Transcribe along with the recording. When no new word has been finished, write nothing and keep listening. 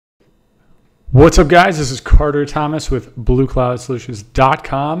What's up, guys? This is Carter Thomas with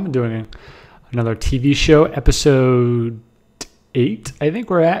BlueCloudSolutions.com doing another TV show, episode 8, I think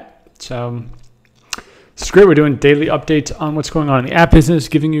we're at. So it's great. We're doing daily updates on what's going on in the app business,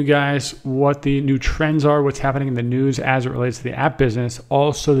 giving you guys what the new trends are, what's happening in the news as it relates to the app business,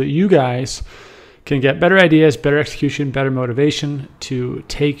 all so that you guys can get better ideas, better execution, better motivation to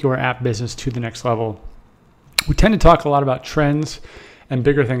take your app business to the next level. We tend to talk a lot about trends and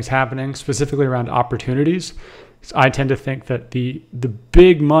bigger things happening, specifically around opportunities. So I tend to think that the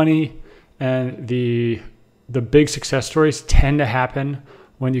big money and the big success stories tend to happen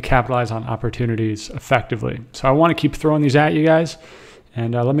when you capitalize on opportunities effectively. So I want to keep throwing these at you guys,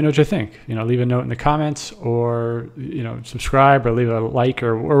 and let me know what you think. Leave a note in the comments, or subscribe, or leave a like,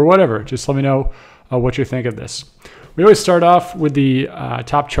 or whatever. Just let me know what you think of this. We always start off with the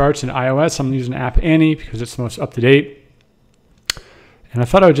top charts in iOS. I'm using App Annie because it's the most up to date. And I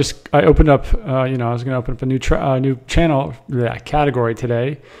thought I opened up, I was going to open up a new channel, category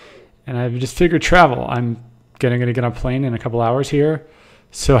today. And I just figured travel. I'm going to get on a plane in a couple hours here.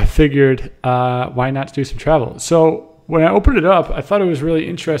 So I figured, why not do some travel? So when I opened it up, I thought it was really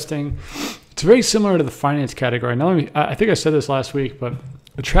interesting. It's very similar to the finance category. Now, I think I said this last week, but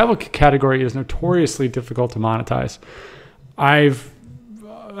the travel category is notoriously difficult to monetize.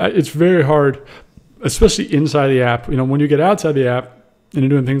 It's very hard, especially inside the app. When you get outside the app, and you're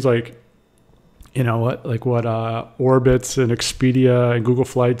doing things like, Orbitz and Expedia and Google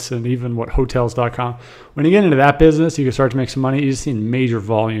Flights and even what Hotels.com. When you get into that business, you can start to make some money. You just see major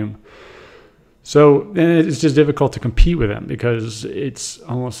volume. So then it's just difficult to compete with them because it's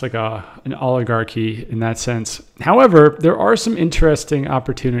almost like an oligarchy in that sense. However, there are some interesting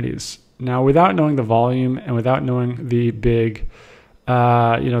opportunities. Now, without knowing the volume and without knowing the big,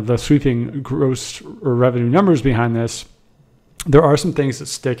 the sweeping gross or revenue numbers behind this, there are some things that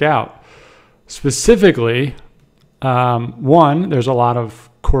stick out. Specifically, one, there's a lot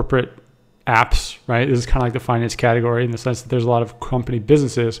of corporate apps, right? This is kind of like the finance category in the sense that there's a lot of company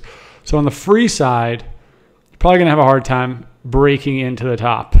businesses. So on the free side, you're probably going to have a hard time breaking into the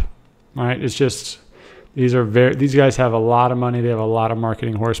top, right? It's just, these guys have a lot of money. They have a lot of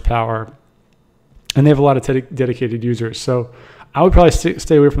marketing horsepower, and they have a lot of dedicated users. So I would probably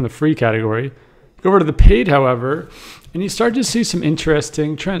stay away from the free category. Go over to the paid, however, and you start to see some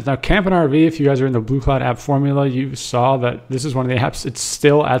interesting trends. Now, Camp and RV, if you guys are in the Bluecloud app formula, you saw that this is one of the apps. It's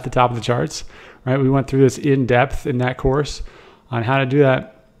still at the top of the charts, right? We went through this in depth in that course on how to do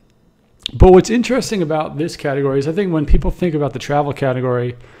that. But what's interesting about this category is I think when people think about the travel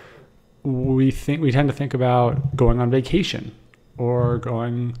category, we tend to think about going on vacation or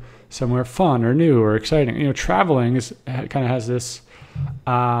going somewhere fun or new or exciting. Traveling kind of has this,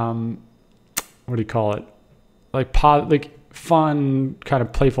 what do you call it? Like fun, kind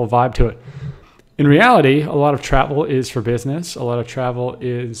of playful vibe to it. In reality, a lot of travel is for business. A lot of travel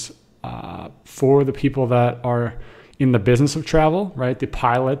is for the people that are in the business of travel, right? The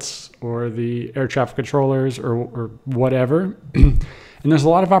pilots or the air traffic controllers or whatever. And there's a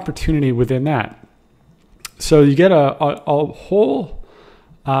lot of opportunity within that. So you get a whole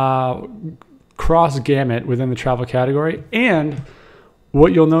cross gamut within the travel category. And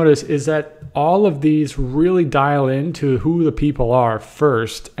what you'll notice is that all of these really dial into who the people are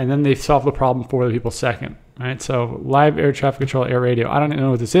first, and then they solve the problem for the people second, right? So live air traffic control, air radio. I don't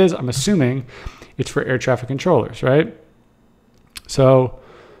know what this is. I'm assuming it's for air traffic controllers, right? So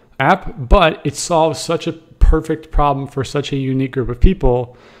app, but it solves such a perfect problem for such a unique group of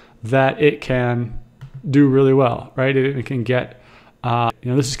people that it can do really well, right? It can get,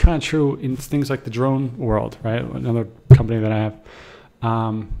 this is kind of true in things like the drone world, right? Another company that I have.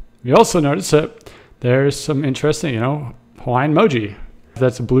 You also notice that there's some interesting, Hawaiian emoji.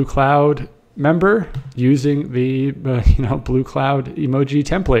 That's a Bluecloud member using the, Bluecloud emoji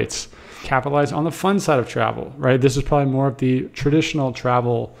templates. Capitalize on the fun side of travel, right? This is probably more of the traditional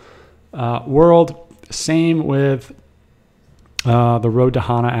travel world. Same with the Road to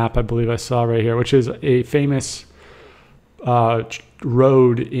Hana app, I believe I saw right here, which is a famous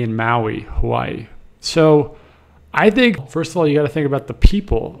road in Maui, Hawaii. So I think, first of all, you got to think about the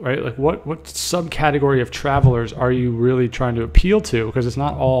people, right? Like what subcategory of travelers are you really trying to appeal to? Because it's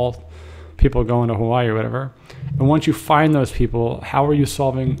not all people going to Hawaii or whatever. And once you find those people, how are you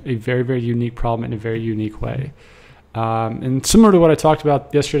solving a very, very unique problem in a very unique way? And similar to what I talked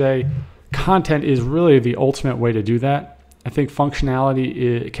about yesterday, content is really the ultimate way to do that. I think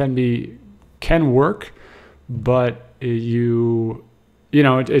functionality can work, but it's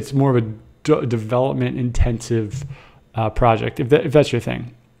more of a development intensive project if that's your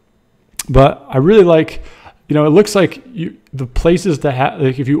thing. But I really like it looks like the places that have,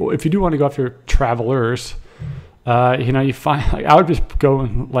 like if you do want to go after travelers, you find, like, I would just go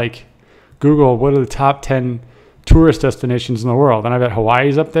and like Google what are the top 10 tourist destinations in the world, and I bet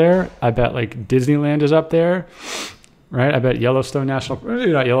Hawaii's up there. I bet like Disneyland is up there, right? I bet Yellowstone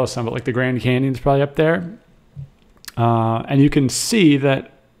maybe not Yellowstone, but like the Grand Canyon's probably up there. And you can see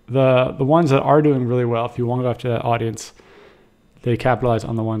that the ones that are doing really well, if you want to go after that audience, they capitalize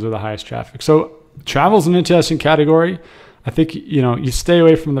on the ones with the highest traffic. So travel's an interesting category. I think, you stay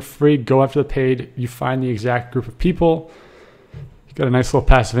away from the free, go after the paid, you find the exact group of people. You got a nice little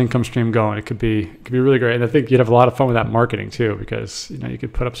passive income stream going. It could be really great. And I think you'd have a lot of fun with that marketing too, because, you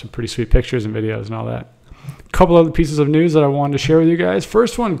could put up some pretty sweet pictures and videos and all that. A couple other pieces of news that I wanted to share with you guys.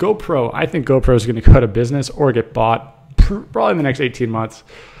 First one, GoPro. I think GoPro is going to go out of business or get bought probably in the next 18 months.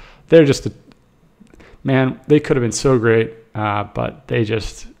 They're just, they could have been so great. But they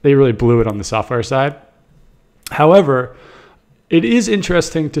really blew it on the software side. However, it is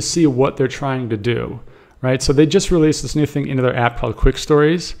interesting to see what they're trying to do, right? So they just released this new thing into their app called Quick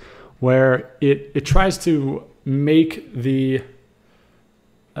Stories, where it tries to make the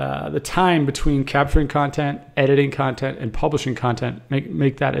time between capturing content, editing content, and publishing content,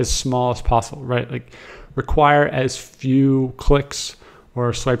 make that as small as possible, right? Like require as few clicks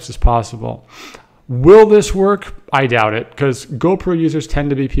or swipes as possible. Will this work? I doubt it, because GoPro users tend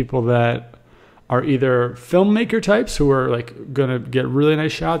to be people that are either filmmaker types who are like going to get really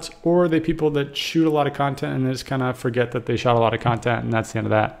nice shots, or they people that shoot a lot of content and they just kind of forget that they shot a lot of content, and that's the end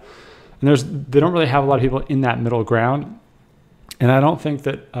of that. And they don't really have a lot of people in that middle ground. And I don't think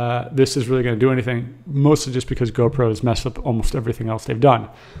that this is really going to do anything, mostly just because GoPro has messed up almost everything else they've done.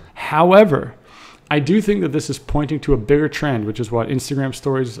 However, I do think that this is pointing to a bigger trend, which is what Instagram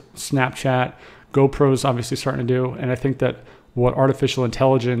stories, Snapchat, GoPro is obviously starting to do. And I think that what artificial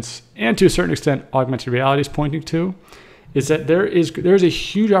intelligence and to a certain extent augmented reality is pointing to is that there's a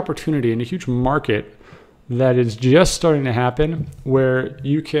huge opportunity and a huge market that is just starting to happen, where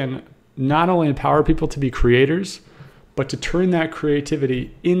you can not only empower people to be creators, but to turn that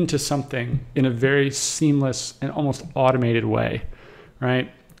creativity into something in a very seamless and almost automated way, right?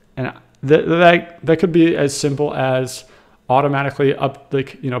 And that could be as simple as automatically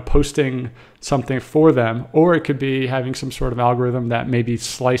posting something for them, or it could be having some sort of algorithm that maybe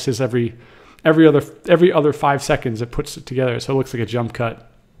slices every other 5 seconds, it puts it together so it looks like a jump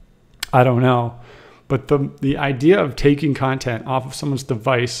cut. I don't know, but the idea of taking content off of someone's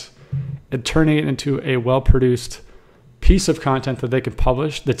device and turning it into a well-produced piece of content that they can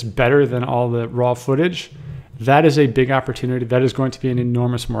publish that's better than all the raw footage, that is a big opportunity. That is going to be an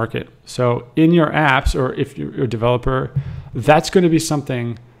enormous market. So in your apps, or if you're a developer, that's going to be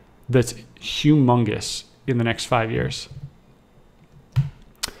something that's humongous in the next 5 years. A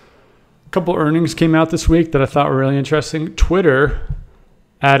couple earnings came out this week that I thought were really interesting. Twitter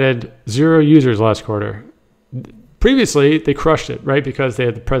added 0 users last quarter. Previously, they crushed it, right? Because they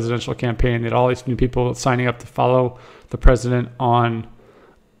had the presidential campaign. They had all these new people signing up to follow the president on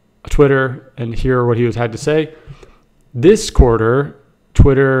Twitter and hear what he had to say. This quarter,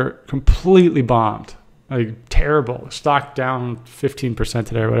 Twitter completely bombed. Like, terrible. Stock down 15%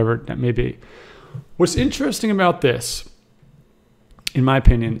 today or whatever that may be. What's interesting about this, in my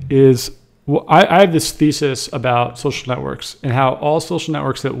opinion, is I have this thesis about social networks and how all social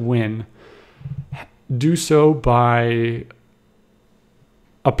networks that win do so by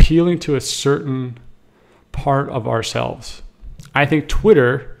appealing to a certain part of ourselves. I think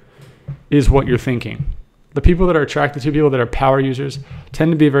Twitter is what you're thinking. The people that are attracted to people that are power users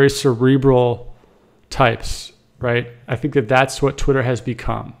tend to be very cerebral types, right? I think that that's what Twitter has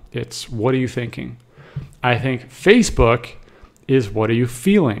become. It's what are you thinking? I think Facebook is what are you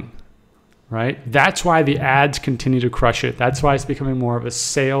feeling, right? That's why the ads continue to crush it. That's why it's becoming more of a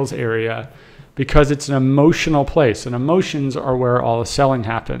sales area, because it's an emotional place, and emotions are where all the selling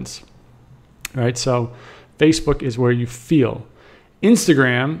happens, right? So Facebook is where you feel.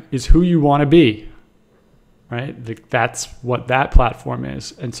 Instagram is who you want to be, right? That's what that platform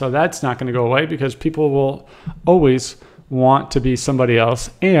is. And so that's not going to go away, because people will always want to be somebody else,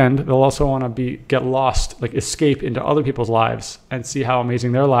 and they'll also want to get lost, like escape into other people's lives and see how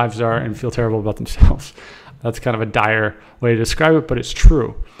amazing their lives are and feel terrible about themselves. That's kind of a dire way to describe it, but it's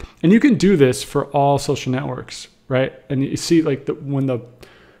true. And you can do this for all social networks, right? And you see, like, when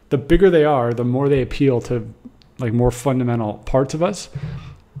the bigger they are, the more they appeal to like more fundamental parts of us.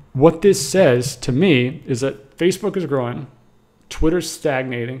 What this says to me is that Facebook is growing, Twitter's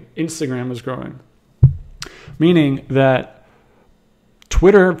stagnating, Instagram is growing. Meaning that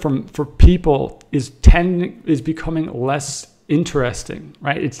Twitter for people is becoming less interesting,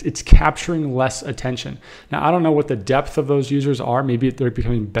 right? It's capturing less attention. Now, I don't know what the depth of those users are. Maybe they're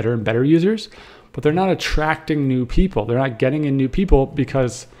becoming better and better users, but they're not attracting new people. They're not getting in new people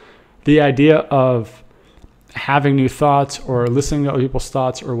because the idea of having new thoughts or listening to other people's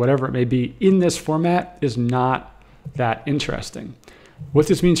thoughts or whatever it may be in this format is not that interesting. What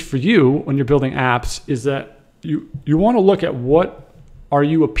this means for you when you're building apps is that you want to look at what are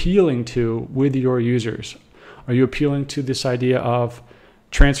you appealing to with your users. Are you appealing to this idea of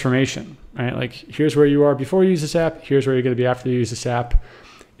transformation, right? Like, here's where you are before you use this app. Here's where you're going to be after you use this app.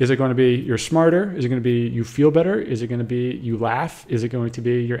 Is it going to be you're smarter? Is it going to be you feel better? Is it going to be you laugh? Is it going to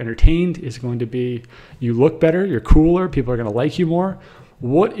be you're entertained? Is it going to be you look better? You're cooler? People are going to like you more?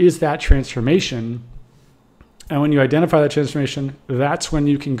 What is that transformation? And when you identify that transformation, that's when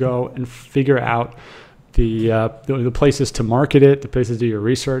you can go and figure out the places to market it, the places to do your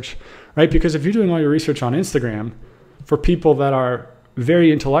research, right? Because if you're doing all your research on Instagram for people that are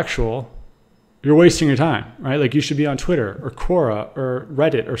very intellectual, you're wasting your time, right? Like, you should be on Twitter or Quora or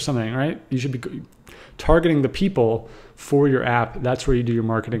Reddit or something, right? You should be targeting the people for your app. That's where you do your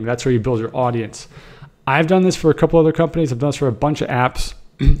marketing. That's where you build your audience. I've done this for a couple other companies. I've done this for a bunch of apps.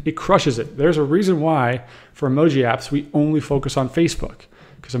 It crushes it. There's a reason why for emoji apps, we only focus on Facebook,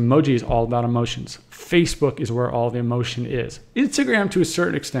 because emoji is all about emotions. Facebook is where all the emotion is. Instagram to a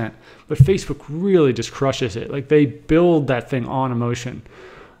certain extent, but Facebook really just crushes it. Like, they build that thing on emotion.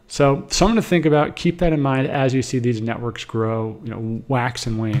 So something to think about. Keep that in mind as you see these networks grow, wax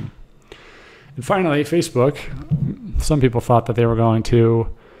and wane. And finally, Facebook. Some people thought that they were going to,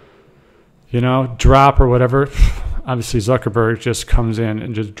 drop or whatever. Obviously, Zuckerberg just comes in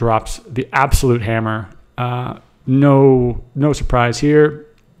and just drops the absolute hammer. No surprise here.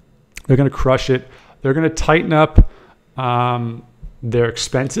 They're going to crush it. They're going to tighten up their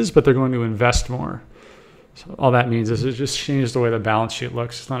expenses, but they're going to invest more. So all that means is it just changes the way the balance sheet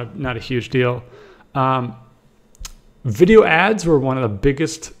looks. It's not a huge deal. Video ads were one of the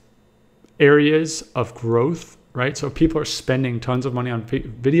biggest areas of growth, right? So people are spending tons of money on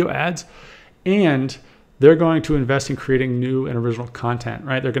video ads, and they're going to invest in creating new and original content,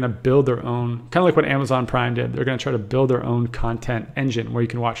 right? They're going to build their own, kind of like what Amazon Prime did. They're going to try to build their own content engine where you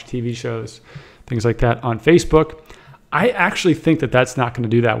can watch TV shows, things like that on Facebook. I actually think that that's not going to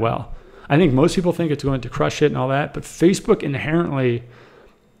do that well. I think most people think it's going to crush it and all that, but Facebook inherently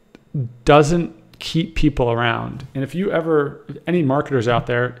doesn't keep people around. And if any marketers out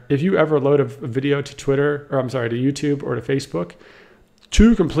there, if you ever load a video to to YouTube or to Facebook,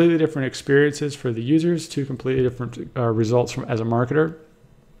 two completely different experiences for the users, two completely different results as a marketer.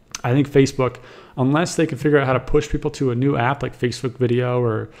 I think Facebook, unless they can figure out how to push people to a new app like Facebook Video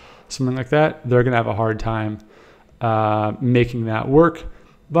or something like that, they're going to have a hard time making that work.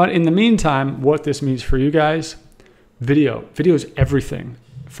 But in the meantime, what this means for you guys, video is everything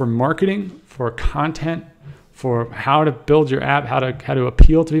for marketing, for content, for how to build your app, how to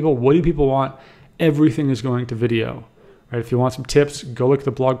appeal to people. What do people want? Everything is going to video. Right, if you want some tips, go look at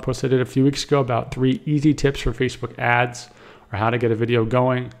the blog post I did a few weeks ago about 3 easy tips for Facebook ads or how to get a video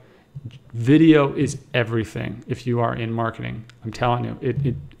going. Video is everything if you are in marketing. I'm telling you,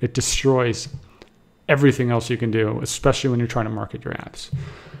 it destroys everything else you can do, especially when you're trying to market your apps.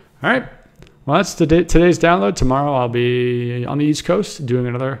 All right, well, that's today's download. Tomorrow I'll be on the East Coast doing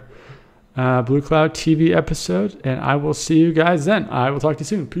another Bluecloud TV episode, and I will see you guys then. I will talk to you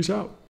soon. Peace out.